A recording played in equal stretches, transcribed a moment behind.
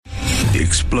The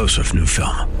explosive new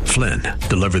film, Flynn,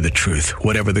 deliver the truth,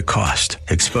 whatever the cost,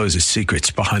 exposes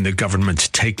secrets behind the government's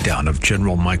takedown of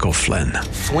General Michael Flynn.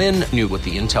 Flynn knew what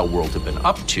the intel world had been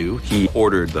up to. He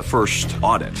ordered the first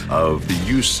audit of the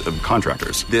use of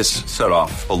contractors. This set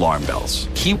off alarm bells.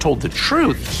 He told the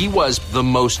truth. He was the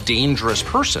most dangerous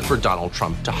person for Donald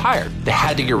Trump to hire. They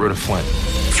had to get rid of Flynn.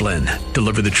 Flynn,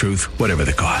 deliver the truth, whatever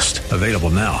the cost. Available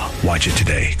now. Watch it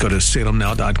today. Go to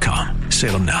salemnow.com.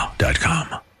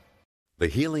 salemnow.com. The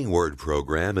Healing Word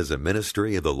program is a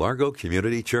ministry of the Largo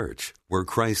Community Church, where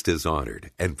Christ is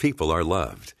honored and people are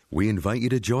loved. We invite you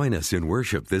to join us in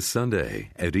worship this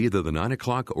Sunday at either the 9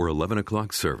 o'clock or 11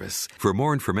 o'clock service. For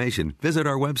more information, visit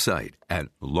our website at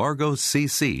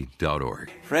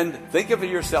largocc.org. Friend, think of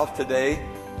yourself today,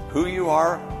 who you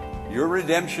are, your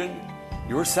redemption,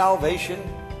 your salvation.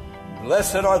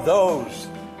 Blessed are those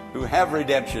who have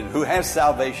redemption, who have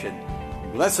salvation.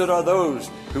 Blessed are those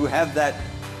who have that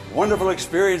wonderful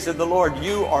experience in the Lord.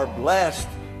 You are blessed,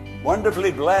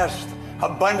 wonderfully blessed,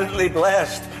 abundantly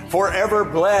blessed, forever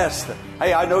blessed.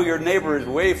 Hey, I know your neighbor is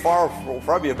way far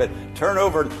from you, but turn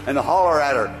over and holler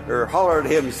at her or holler at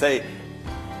him and say,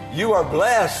 you are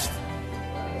blessed.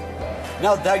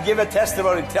 Now give a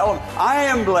testimony. Tell him, I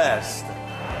am blessed.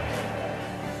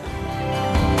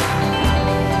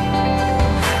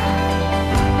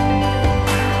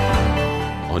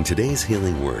 On today's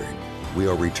Healing Word, we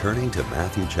are returning to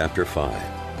Matthew chapter 5,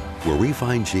 where we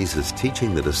find Jesus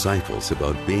teaching the disciples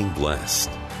about being blessed.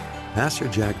 Pastor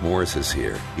Jack Morris is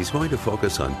here. He's going to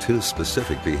focus on two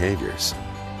specific behaviors,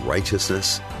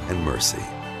 righteousness and mercy,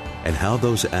 and how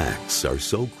those acts are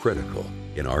so critical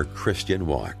in our Christian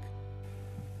walk.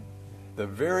 The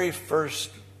very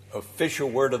first official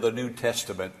word of the New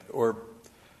Testament, or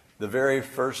the very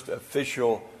first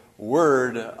official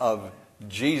word of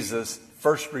Jesus'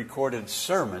 first recorded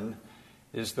sermon,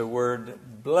 is the word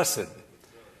blessed.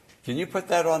 Can you put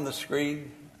that on the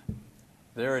screen?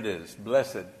 There it is,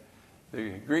 blessed.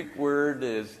 The Greek word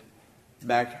is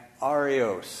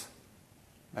makarios.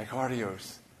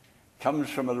 Makarios comes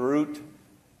from the root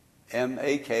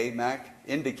M-A-K, mak,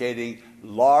 indicating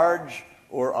large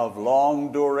or of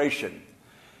long duration.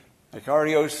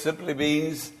 Makarios simply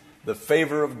means the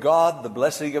favor of God, the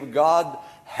blessing of God,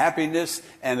 happiness,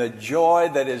 and a joy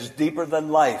that is deeper than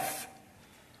life.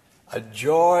 A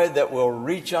joy that will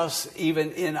reach us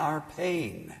even in our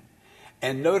pain.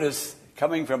 And notice,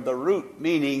 coming from the root,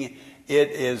 meaning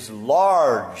it is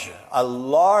large, a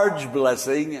large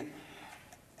blessing,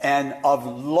 and of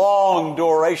long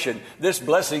duration. This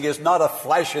blessing is not a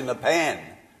flash in the pan.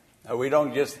 We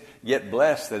don't just get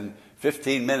blessed and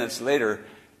 15 minutes later,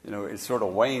 it sort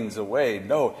of wanes away.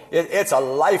 No, it's a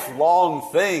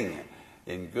lifelong thing.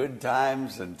 In good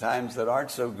times and times that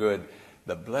aren't so good,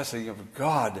 the blessing of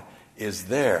God is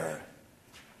there.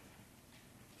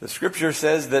 The scripture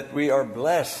says that we are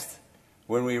blessed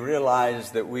when we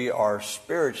realize that we are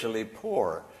spiritually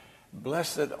poor.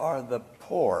 Blessed are the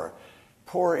poor.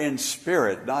 Poor in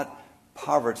spirit, not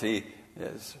poverty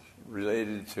is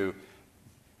related to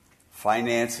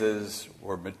finances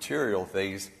or material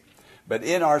things. But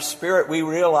in our spirit we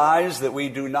realize that we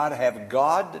do not have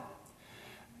God,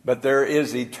 but there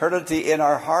is eternity in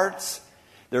our hearts.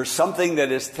 There's something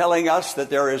that is telling us that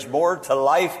there is more to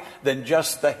life than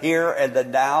just the here and the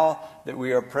now that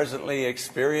we are presently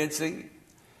experiencing.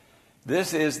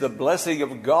 This is the blessing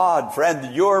of God,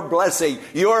 friend, your blessing,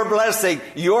 your blessing,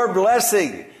 your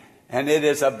blessing. And it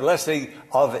is a blessing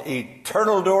of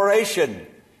eternal duration.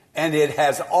 And it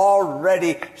has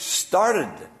already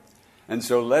started. And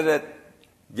so let it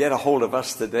get a hold of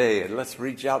us today. And let's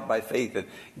reach out by faith and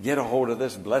get a hold of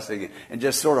this blessing and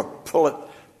just sort of pull it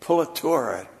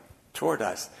toward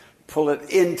us. Pull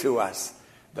it into us.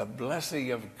 The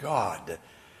blessing of God.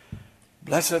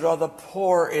 Blessed are the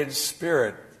poor in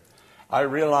spirit. I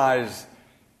realize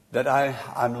that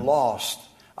I'm lost.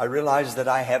 I realize that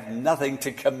I have nothing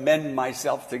to commend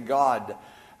myself to God.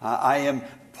 I am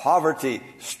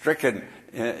poverty-stricken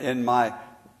in my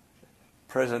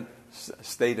present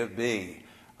state of being.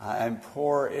 I'm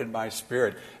poor in my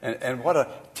spirit. And what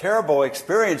a terrible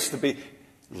experience to be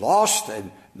lost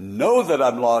and know that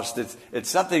I'm lost. It's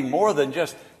something more than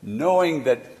just knowing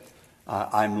that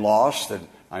I'm lost and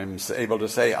I'm able to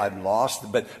say I'm lost,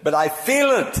 but I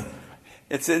feel it.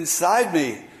 It's inside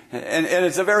me, and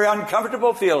it's a very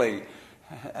uncomfortable feeling.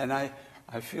 And I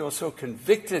feel so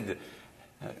convicted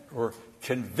or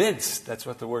convinced. That's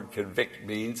what the word convict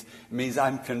means. It means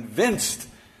I'm convinced,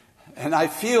 and I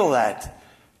feel that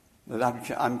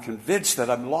I'm convinced that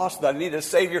I'm lost, that I need a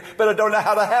Savior, but I don't know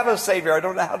how to have a Savior. I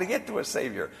don't know how to get to a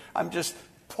Savior. I'm just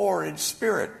poor in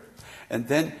spirit. And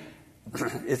then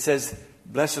it says,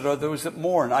 blessed are those that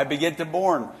mourn. I begin to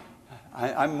mourn.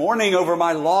 I'm mourning over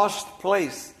my lost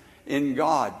place in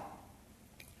God.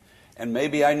 And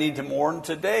maybe I need to mourn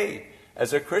today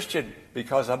as a Christian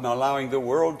because I'm allowing the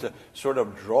world to sort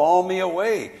of draw me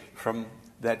away from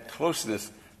that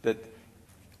closeness that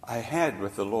I had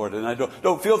with the Lord. And I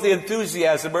don't feel the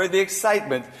enthusiasm or the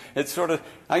excitement. It's sort of,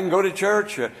 I can go to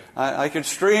church, I can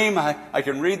stream, I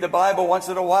can read the Bible once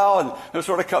in a while, and it'll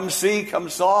sort of come see, come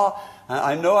saw.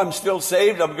 I know I'm still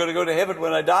saved, I'm going to go to heaven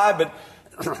when I die, but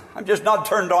I'm just not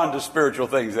turned on to spiritual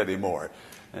things anymore.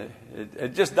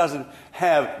 It just doesn't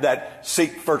have that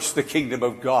seek first the kingdom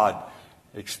of God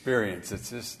experience.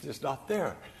 It's just not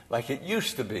there like it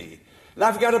used to be. And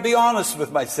I've got to be honest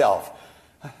with myself.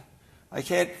 I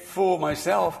can't fool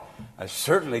myself. I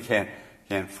certainly can't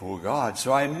fool God.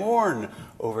 So I mourn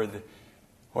over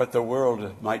what the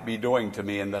world might be doing to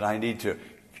me, and that I need to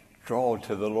draw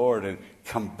to the Lord and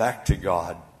come back to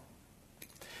God.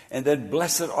 And then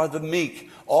blessed are the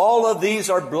meek. All of these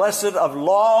are blessed of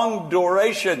long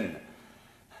duration,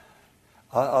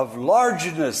 of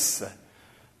largeness.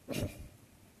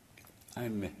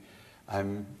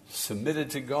 I'm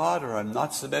submitted to God, or I'm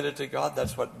not submitted to God.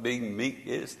 That's what being meek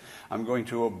is. I'm going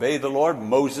to obey the Lord.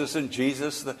 Moses and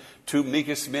Jesus, the two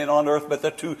meekest men on earth, but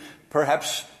the two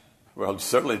perhaps, well,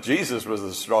 certainly Jesus was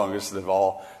the strongest of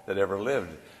all that ever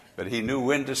lived. But he knew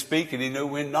when to speak and he knew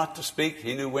when not to speak.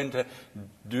 He knew when to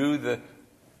do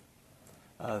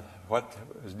what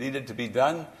was needed to be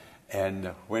done and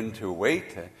when to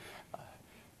wait.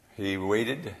 He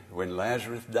waited when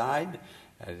Lazarus died.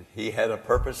 He had a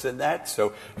purpose in that. So,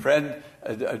 friend,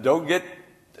 don't get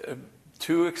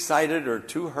too excited or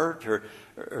too hurt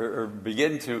or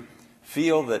begin to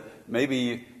feel that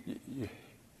maybe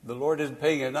the Lord isn't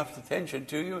paying enough attention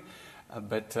to you.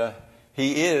 But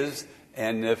he is.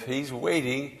 And if he's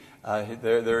waiting,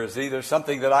 there is either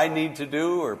something that I need to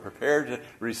do or prepare to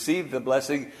receive the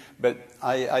blessing. But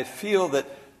I feel that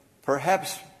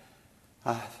perhaps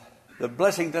the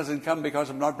blessing doesn't come because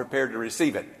I'm not prepared to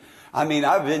receive it. I mean,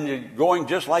 I've been going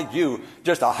just like you,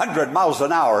 just 100 miles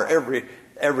an hour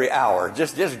every hour,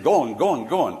 just going.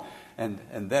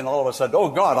 And then all of a sudden, oh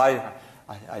God,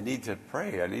 I need to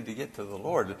pray. I need to get to the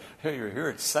Lord. Here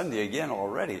it's Sunday again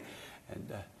already.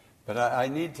 But I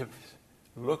need to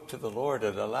look to the Lord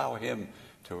and allow him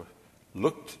to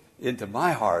look into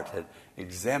my heart and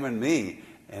examine me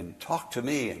and talk to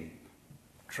me and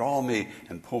draw me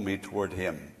and pull me toward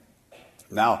him.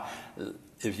 Now,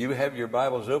 if you have your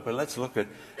Bibles open, let's look at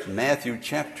Matthew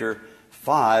chapter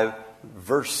 5,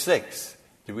 verse 6.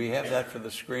 Do we have that for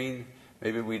the screen?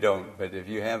 Maybe we don't, but if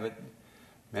you have it,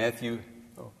 Matthew,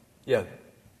 yeah.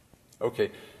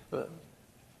 Okay,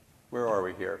 where are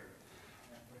we here?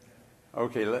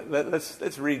 Okay,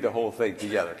 let's read the whole thing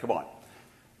together. Come on.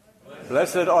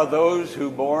 Blessed are those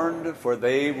who mourn, for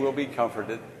they will be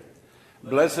comforted.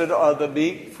 Blessed are the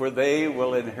meek, for they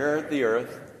will inherit the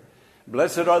earth.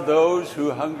 Blessed are those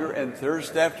who hunger and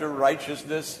thirst after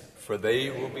righteousness, for they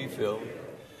will be filled.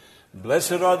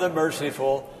 Blessed are the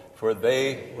merciful, for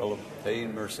they will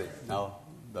obtain mercy. Now,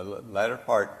 the latter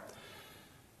part.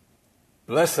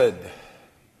 Blessed,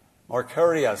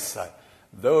 Makarios,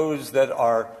 those that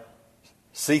are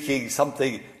seeking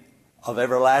something of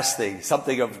everlasting,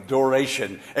 something of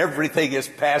duration. Everything is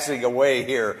passing away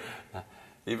here,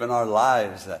 even our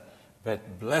lives.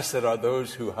 But blessed are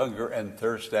those who hunger and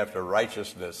thirst after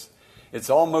righteousness. It's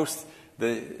almost,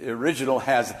 the original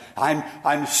has,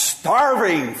 I'm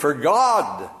starving for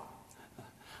God.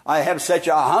 I have such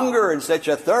a hunger and such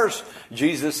a thirst.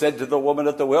 Jesus said to the woman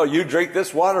at the well, you drink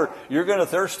this water, you're going to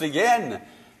thirst again.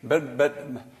 But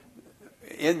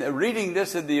in reading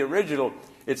this in the original,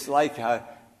 it's like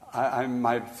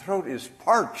my throat is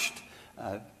parched,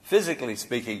 physically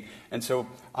speaking. And so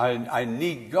I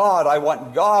need God. I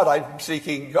want God. I'm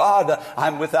seeking God.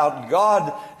 I'm without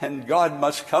God, and God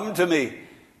must come to me,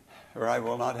 or I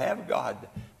will not have God.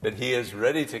 But he is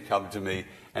ready to come to me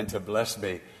and to bless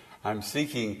me. I'm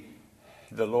seeking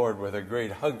the Lord with a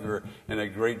great hunger and a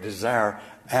great desire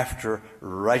after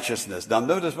righteousness. Now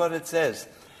notice what it says.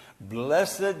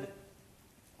 Blessed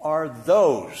are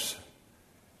those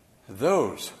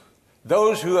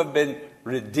who have been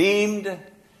redeemed,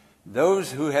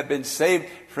 those who have been saved.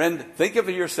 Friend, think of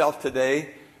yourself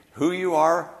today, who you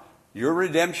are, your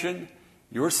redemption,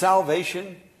 your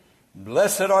salvation.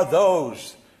 Blessed are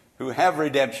those who have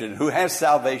redemption, who have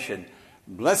salvation.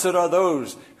 Blessed are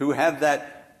those who have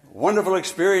that wonderful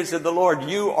experience in the Lord.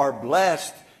 You are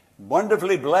blessed,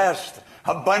 wonderfully blessed,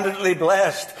 abundantly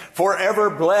blessed, forever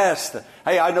blessed.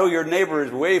 Hey, I know your neighbor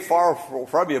is way far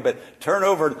from you, but turn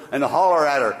over and holler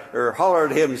at her or holler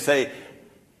at him and say,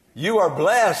 you are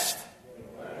blessed.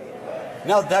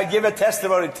 Now, give a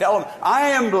testimony. Tell them, I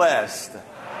am blessed.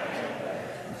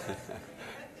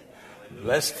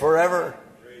 Blessed forever.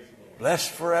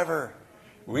 Blessed forever.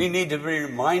 We need to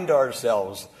remind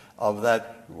ourselves of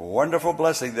that wonderful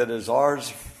blessing that is ours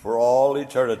for all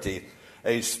eternity.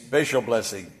 A special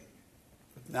blessing.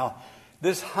 Now,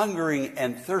 this hungering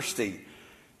and thirsting,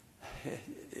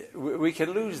 we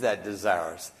can lose that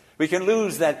desires. We can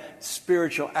lose that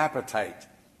spiritual appetite.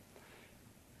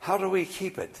 How do we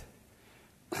keep it?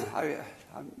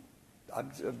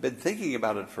 I've been thinking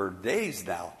about it for days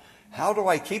now. How do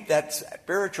I keep that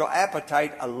spiritual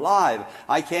appetite alive?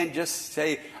 I can't just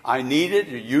say, I need it,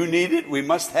 or you need it, we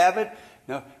must have it.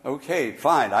 No, okay,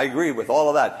 fine, I agree with all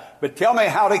of that. But tell me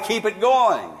how to keep it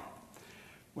going.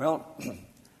 Well,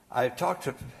 I talk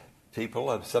to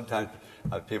people, sometimes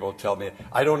people tell me,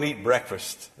 I don't eat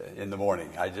breakfast in the morning.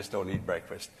 I just don't eat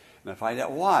breakfast. And I find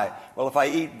out why. Well, if I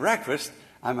eat breakfast,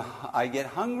 I get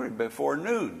hungry before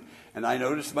noon. And I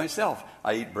notice myself,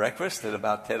 I eat breakfast at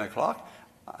about 10 o'clock.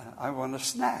 I want a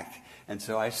snack. And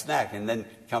so I snack. And then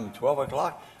come 12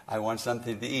 o'clock, I want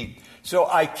something to eat. So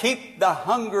I keep the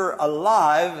hunger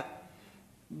alive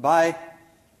by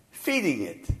feeding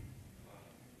it.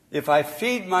 If I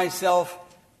feed myself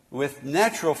with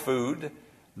natural food,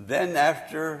 then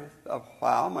after a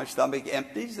while my stomach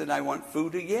empties and I want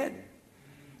food again.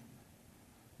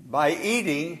 By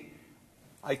eating,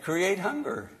 I create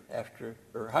hunger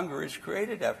hunger is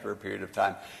created after a period of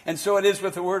time. And so it is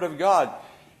with the Word of God.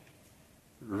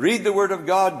 Read the Word of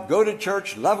God, go to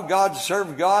church, love God,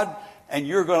 serve God, and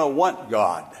you're going to want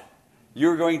God.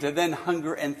 You're going to then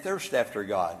hunger and thirst after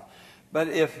God. But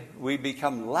if we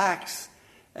become lax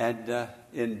and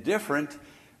indifferent,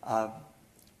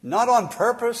 not on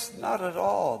purpose, not at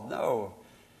all, no.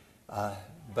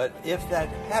 But if that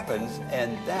happens,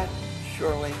 and that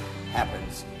surely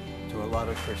happens to a lot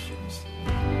of Christians.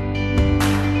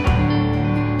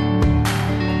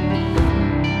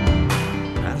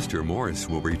 Pastor Morris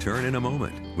will return in a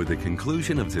moment with the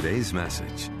conclusion of today's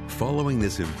message, following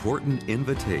this important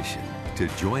invitation to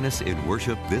join us in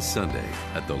worship this Sunday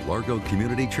at the Largo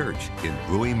Community Church in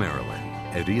Bowie, Maryland,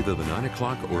 at either the 9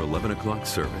 o'clock or 11 o'clock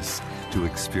service, to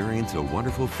experience a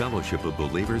wonderful fellowship of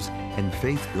believers and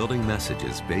faith-building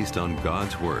messages based on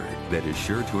God's Word that is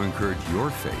sure to encourage your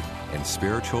faith and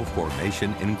spiritual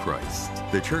formation in Christ.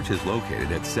 The church is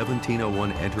located at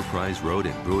 1701 Enterprise Road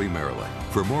in Bowie, Maryland.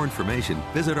 For more information,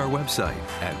 visit our website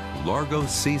at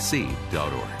largocc.org.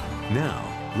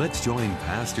 Now, let's join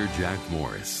Pastor Jack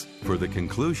Morris for the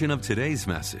conclusion of today's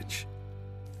message.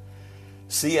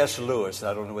 C.S. Lewis,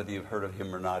 I don't know whether you've heard of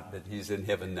him or not, but he's in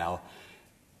heaven now.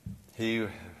 He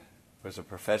was a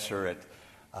professor at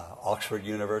Oxford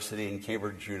University and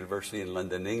Cambridge University in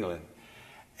London, England.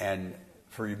 And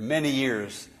for many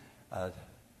years,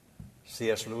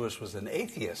 C.S. Lewis was an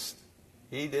atheist.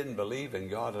 He didn't believe in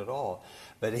God at all.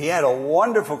 But he had a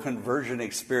wonderful conversion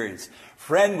experience.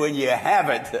 Friend, when you have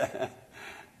it,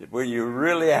 when you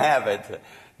really have it,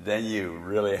 then you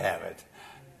really have it.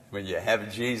 When you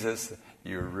have Jesus,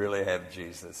 you really have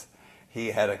Jesus. He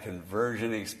had a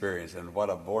conversion experience, and what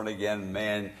a born-again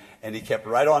man. And he kept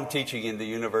right on teaching in the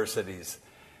universities,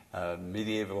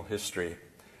 medieval history.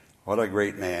 What a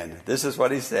great man. This is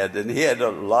what he said, and he had a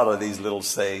lot of these little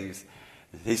sayings.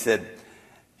 He said,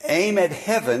 aim at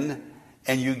heaven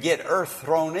and you get earth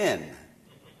thrown in.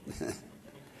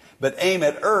 But aim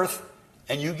at earth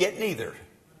and you get neither.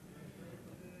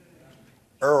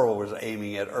 Earl was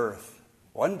aiming at earth.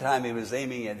 One time he was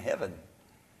aiming at heaven.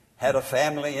 Had a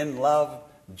family in love,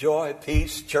 joy,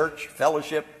 peace, church,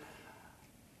 fellowship.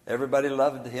 Everybody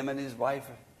loved him and his wife.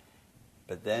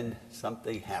 But then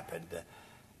something happened.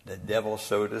 The devil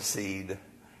sowed a seed,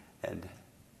 and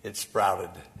it sprouted,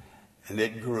 and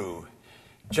it grew.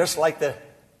 Just like the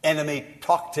enemy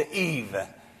talked to Eve.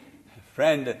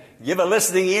 Friend, give a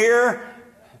listening ear,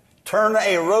 turn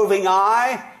a roving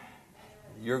eye.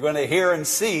 You're going to hear and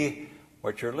see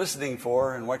what you're listening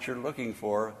for and what you're looking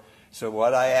for. So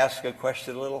what I asked a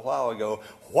question a little while ago,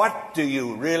 what do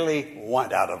you really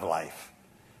want out of life?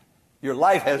 Your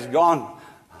life has gone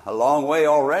a long way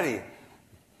already.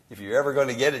 If you're ever going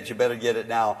to get it, you better get it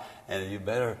now. And you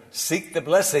better seek the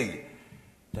blessing.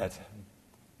 That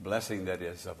blessing that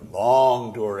is of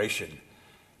long duration.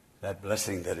 That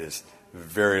blessing that is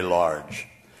very large.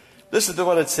 Listen to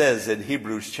what it says in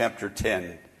Hebrews chapter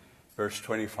 10, verse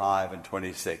 25 and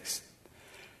 26.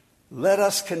 Let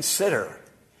us consider.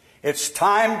 It's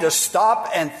time to stop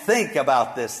and think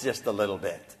about this just a little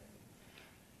bit.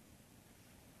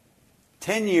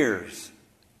 10 years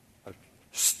of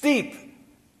steep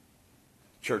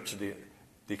church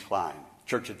decline,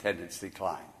 church attendance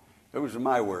decline. Those are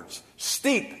my words.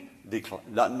 Steep decline.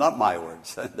 Not my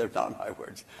words. They're not my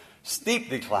words. Steep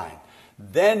decline.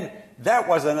 Then that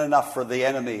wasn't enough for the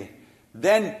enemy.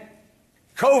 Then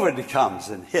COVID comes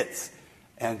and hits,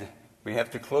 and we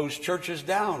have to close churches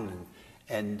down.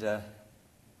 And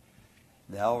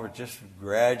now we're just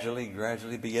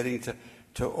gradually beginning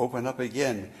to open up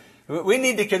again. We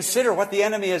need to consider what the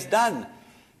enemy has done.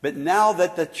 But now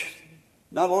that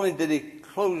not only did he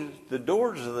close the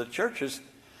doors of the churches,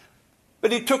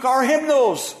 but he took our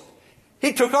hymnals.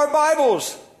 He took our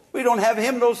Bibles. We don't have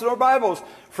hymnals nor Bibles.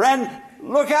 Friend,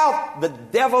 look out. The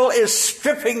devil is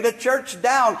stripping the church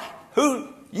down. Who?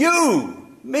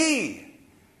 You. Me.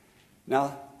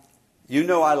 Now, you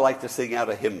know I like to sing out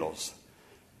of hymnals.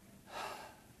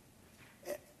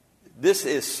 This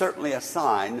is certainly a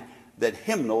sign that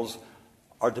hymnals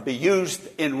are to be used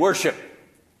in worship.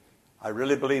 I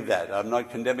really believe that. I'm not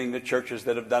condemning the churches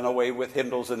that have done away with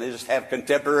hymnals and they just have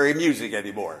contemporary music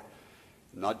anymore.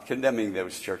 I'm not condemning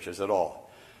those churches at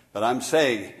all. But I'm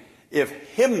saying if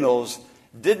hymnals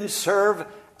didn't serve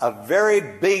a very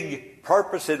big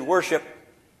purpose in worship,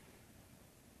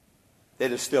 they'd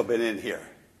have still been in here.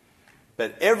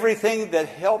 But everything that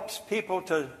helps people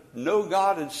to know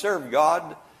God and serve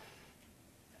God,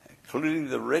 including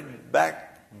the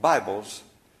red-back Bibles,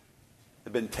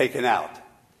 have been taken out.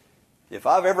 If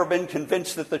I've ever been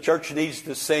convinced that the church needs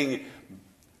to sing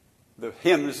the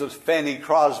hymns of Fanny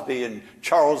Crosby and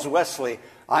Charles Wesley,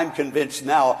 I'm convinced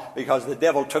now because the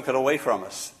devil took it away from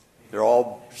us. They're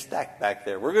all stacked back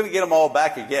there. We're going to get them all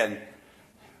back again.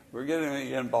 We're going to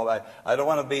get them all back. I don't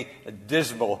want to be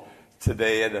dismal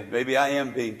today, and maybe I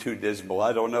am being too dismal.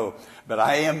 I don't know. But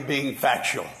I am being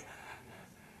factual.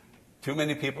 Too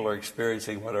many people are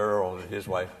experiencing what Earl and his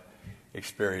wife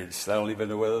experienced. I don't even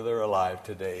know whether they're alive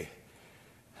today.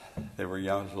 They were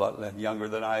young, a lot younger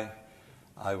than I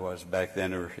was back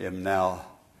then or am now.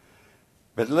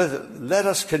 But let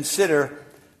us consider,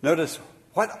 notice,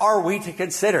 what are we to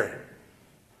consider?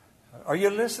 Are you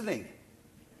listening?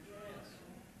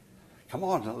 Come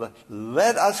on,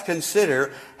 let us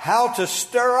consider how to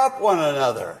stir up one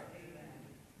another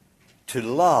to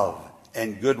love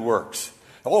and good works.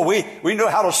 Oh, we know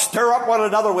how to stir up one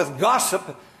another with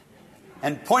gossip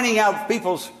and pointing out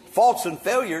people's faults and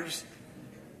failures.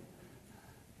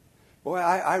 Boy,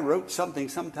 I wrote something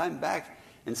sometime back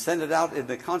and sent it out in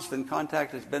the Constant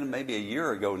Contact. It's been maybe a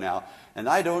year ago now. And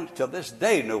I don't, till this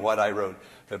day, know what I wrote.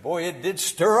 But boy, it did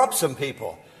stir up some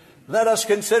people. Let us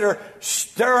consider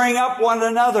stirring up one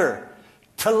another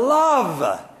to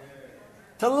love.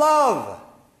 To love.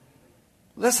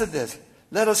 Listen to this.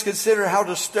 Let us consider how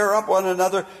to stir up one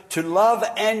another to love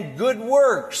and good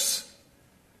works.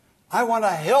 I want to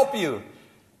help you.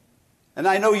 And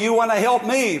I know you want to help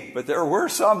me, but there were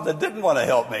some that didn't want to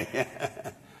help me.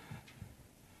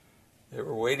 They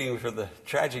were waiting for the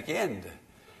tragic end.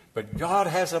 But God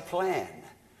has a plan.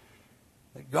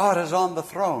 God is on the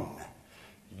throne.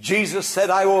 Jesus said,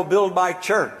 I will build my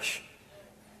church,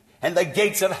 and the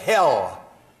gates of hell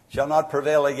shall not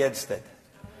prevail against it.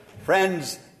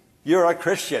 Friends, you're a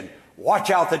Christian. Watch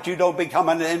out that you don't become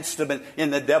an instrument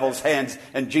in the devil's hands.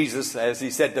 And Jesus, as he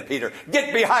said to Peter,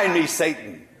 get behind me,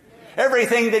 Satan.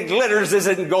 Everything that glitters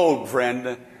isn't gold,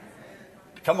 friend.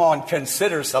 Come on,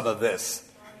 consider some of this.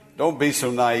 Don't be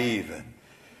so naive.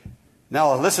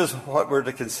 Now, this is what we're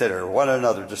to consider. One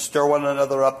another, to stir one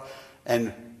another up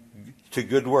and to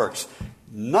good works.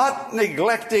 Not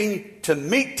neglecting to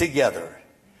meet together,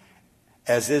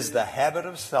 as is the habit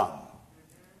of some.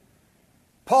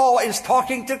 Paul is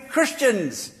talking to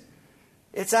Christians.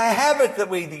 It's a habit that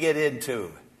we get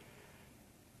into.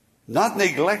 Not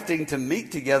neglecting to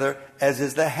meet together, as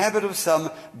is the habit of some,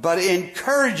 but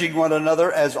encouraging one another,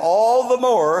 as all the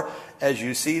more as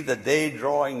you see the day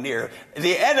drawing near.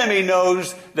 The enemy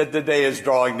knows that the day is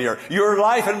drawing near. Your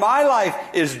life and my life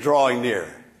is drawing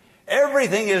near.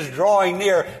 Everything is drawing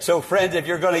near. So friends, if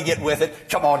you're going to get with it,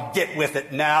 come on, get with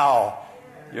it now.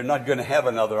 You're not going to have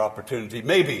another opportunity,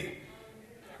 maybe,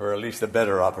 or at least a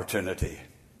better opportunity.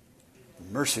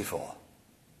 Merciful.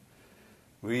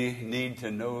 We need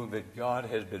to know that God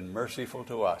has been merciful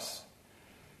to us.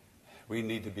 We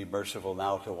need to be merciful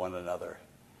now to one another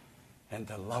and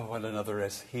to love one another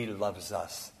as He loves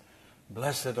us.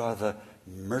 Blessed are the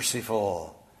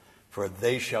merciful, for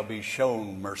they shall be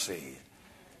shown mercy.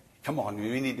 Come on,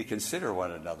 we need to consider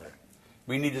one another.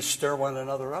 We need to stir one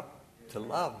another up to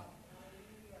love.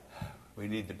 We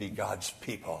need to be God's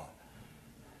people.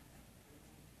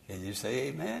 Can you say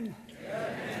amen?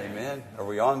 Amen. Amen. Are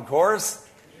we on course?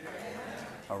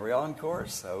 Are we on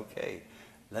course? Okay.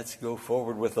 Let's go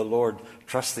forward with the Lord,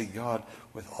 trusting God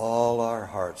with all our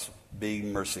hearts,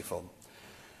 being merciful.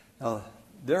 Now,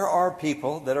 there are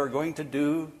people that are going to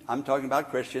do, I'm talking about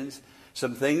Christians,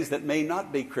 some things that may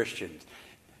not be Christians.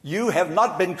 You have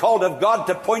not been called of God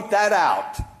to point that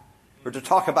out or to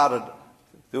talk about it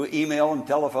through email and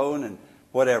telephone and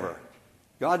whatever.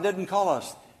 God didn't call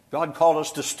us. God called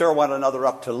us to stir one another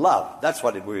up to love. That's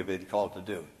what we've been called to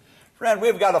do. Friend,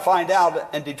 we've got to find out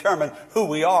and determine who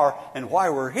we are and why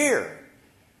we're here.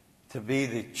 To be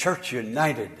the church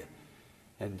united.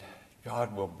 And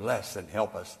God will bless and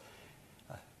help us.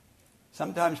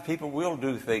 Sometimes people will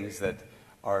do things that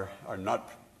are not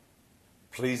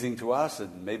pleasing to us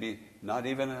and maybe not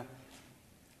even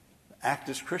act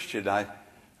as Christian. I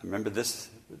remember this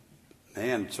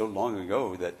man so long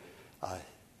ago that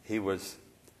he was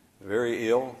very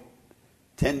ill.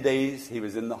 10 days he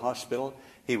was in the hospital.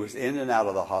 He was in and out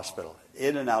of the hospital.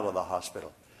 In and out of the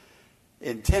hospital.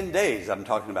 In 10 days, I'm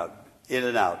talking about in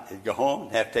and out. He'd go home,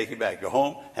 have to take him back. Go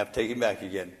home, have to take him back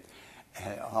again.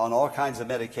 On all kinds of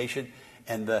medication.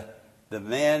 And the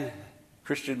man,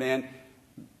 Christian man,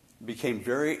 became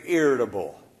very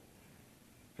irritable.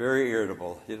 Very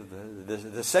irritable.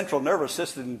 The central nervous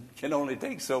system can only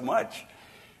take so much.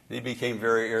 He became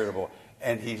very irritable.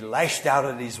 And he lashed out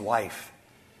at his wife.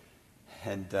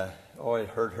 And, it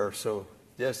hurt her so,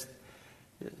 just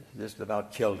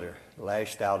about killed her.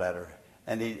 Lashed out at her.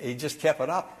 And he just kept it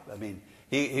up. I mean,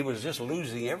 he was just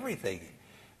losing everything,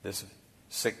 this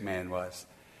sick man was.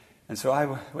 And so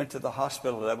I went to the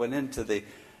hospital. I went into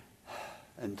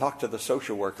and talked to the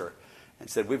social worker and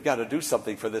said, we've got to do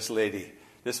something for this lady.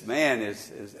 This man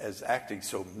is acting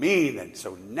so mean and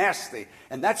so nasty.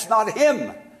 And that's not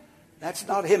him. That's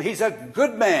not him. He's a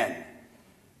good man.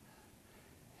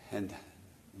 And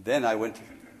then I went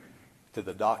to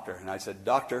the doctor and I said,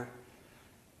 Doctor,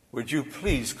 would you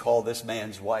please call this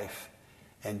man's wife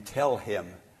and tell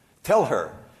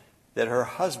her that her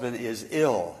husband is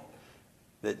ill,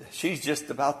 that she's just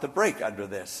about to break under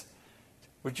this.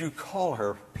 Would you call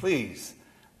her, please?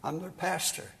 I'm their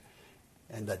pastor.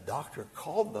 And the doctor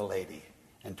called the lady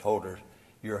and told her,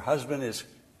 your husband is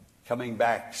coming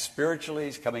back spiritually.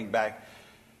 He's coming back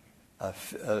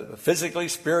physically,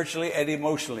 spiritually, and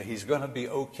emotionally. He's going to be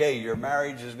okay. Your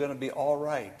marriage is going to be all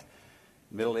right.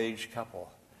 Middle-aged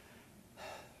couple.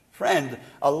 Friend,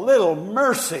 a little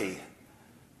mercy.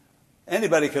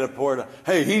 Anybody could afford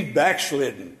hey, he's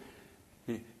backslidden.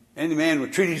 Any man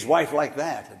would treat his wife like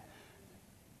that.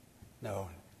 No,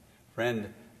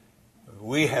 friend,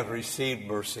 we have received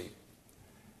mercy.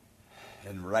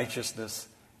 And righteousness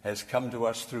has come to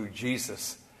us through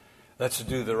Jesus. Let's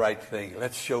do the right thing.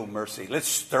 Let's show mercy. Let's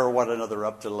stir one another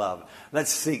up to love.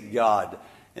 Let's seek God.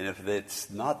 And if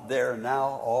it's not there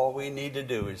now, all we need to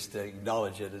do is to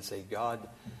acknowledge it and say, God,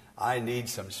 I need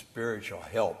some spiritual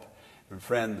help. And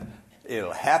friend,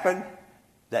 it'll happen.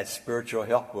 That spiritual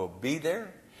help will be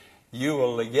there. You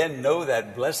will again know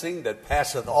that blessing that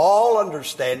passeth all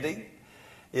understanding.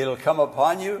 It'll come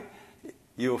upon you.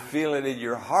 You'll feel it in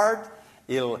your heart.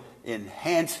 It'll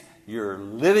enhance your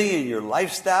living and your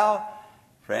lifestyle.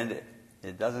 Friend,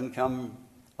 it doesn't come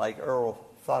like Earl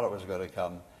thought it was going to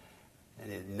come.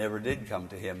 And it never did come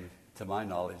to him, to my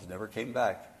knowledge. Never came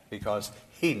back because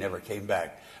he never came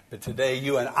back. But today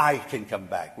you and I can come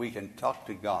back. We can talk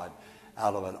to God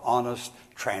out of an honest,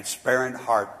 transparent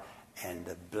heart, and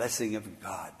the blessing of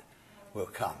God will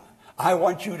come. I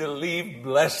want you to leave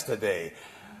blessed today.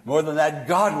 More than that,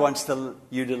 God wants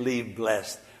you to leave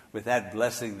blessed with that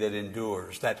blessing that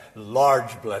endures, that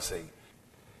large blessing.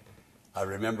 I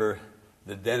remember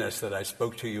the dentist that I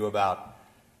spoke to you about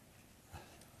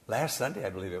last Sunday, I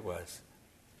believe it was.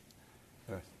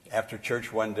 After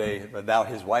church one day, but now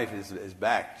his wife is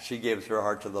back. She gave her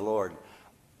heart to the Lord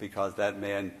because that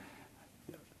man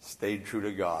stayed true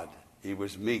to God. He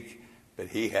was meek, but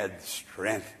he had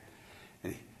strength.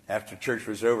 And after church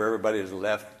was over, everybody was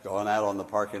left, going out on the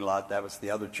parking lot. That was the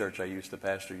other church I used to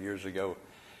pastor years ago.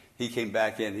 He came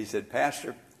back in. He said,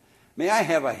 Pastor, may I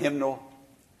have a hymnal?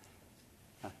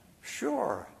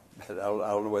 Sure. I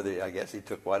don't know whether, I guess he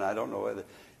took one. I don't know whether.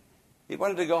 He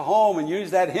wanted to go home and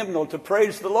use that hymnal to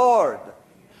praise the Lord.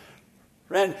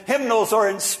 Friend, hymnals are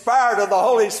inspired of the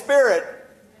Holy Spirit.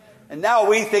 And now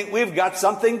we think we've got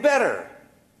something better.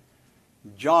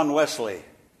 John Wesley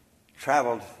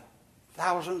traveled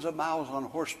thousands of miles on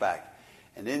horseback.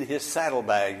 And in his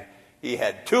saddlebag, he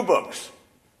had two books,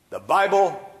 the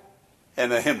Bible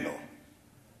and a hymnal.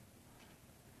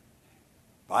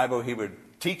 Bible he would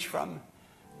teach from,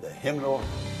 the hymnal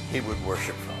he would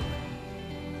worship from.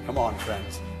 Come on,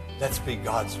 friends. Let's be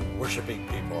God's worshiping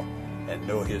people and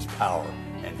know His power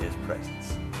and His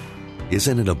presence.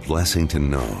 Isn't it a blessing to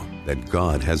know that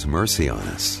God has mercy on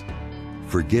us,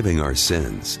 forgiving our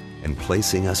sins and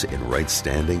placing us in right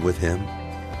standing with Him?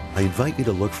 I invite you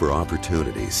to look for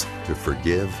opportunities to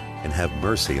forgive and have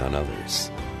mercy on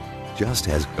others, just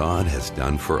as God has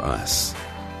done for us.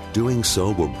 Doing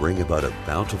so will bring about a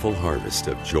bountiful harvest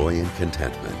of joy and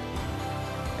contentment,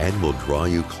 and will draw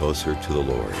you closer to the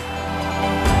Lord.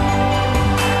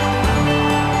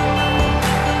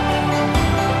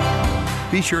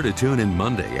 Be sure to tune in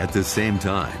Monday at the same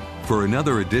time for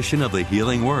another edition of the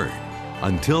Healing Word.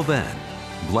 Until then,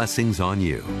 blessings on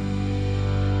you.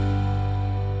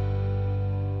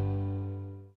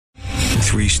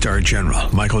 3-star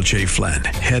General Michael J. Flynn,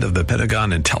 head of the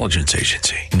Pentagon Intelligence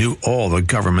Agency, knew all the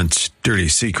government's dirty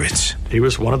secrets. He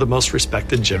was one of the most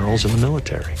respected generals in the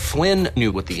military. Flynn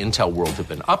knew what the intel world had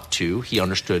been up to. He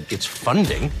understood its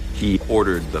funding. He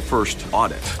ordered the first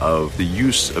audit of the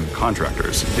use of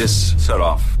contractors. This set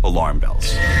off alarm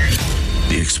bells.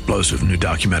 The explosive new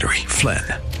documentary, Flynn,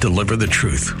 Deliver the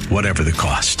Truth, Whatever the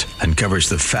Cost, uncovers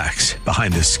the facts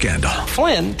behind this scandal.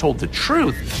 Flynn told the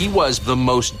truth. He was the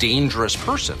most dangerous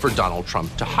person for Donald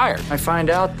Trump to hire. I find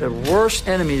out the worst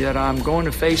enemy that I'm going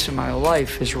to face in my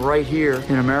life is right here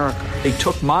in America. They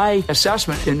took my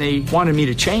assessment and they wanted me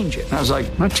to change it. And I was like,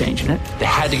 I'm not changing it. They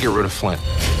had to get rid of Flynn.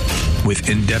 With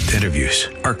in-depth interviews,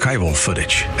 archival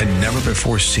footage, and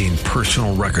never-before-seen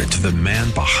personal records of the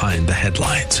man behind the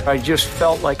headlines. I just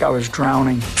felt like I was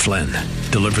drowning. Flynn,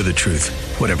 Deliver the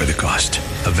Truth, Whatever the Cost.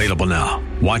 Available now.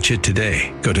 Watch it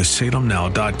today. Go to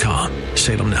salemnow.com.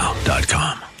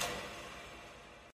 salemnow.com.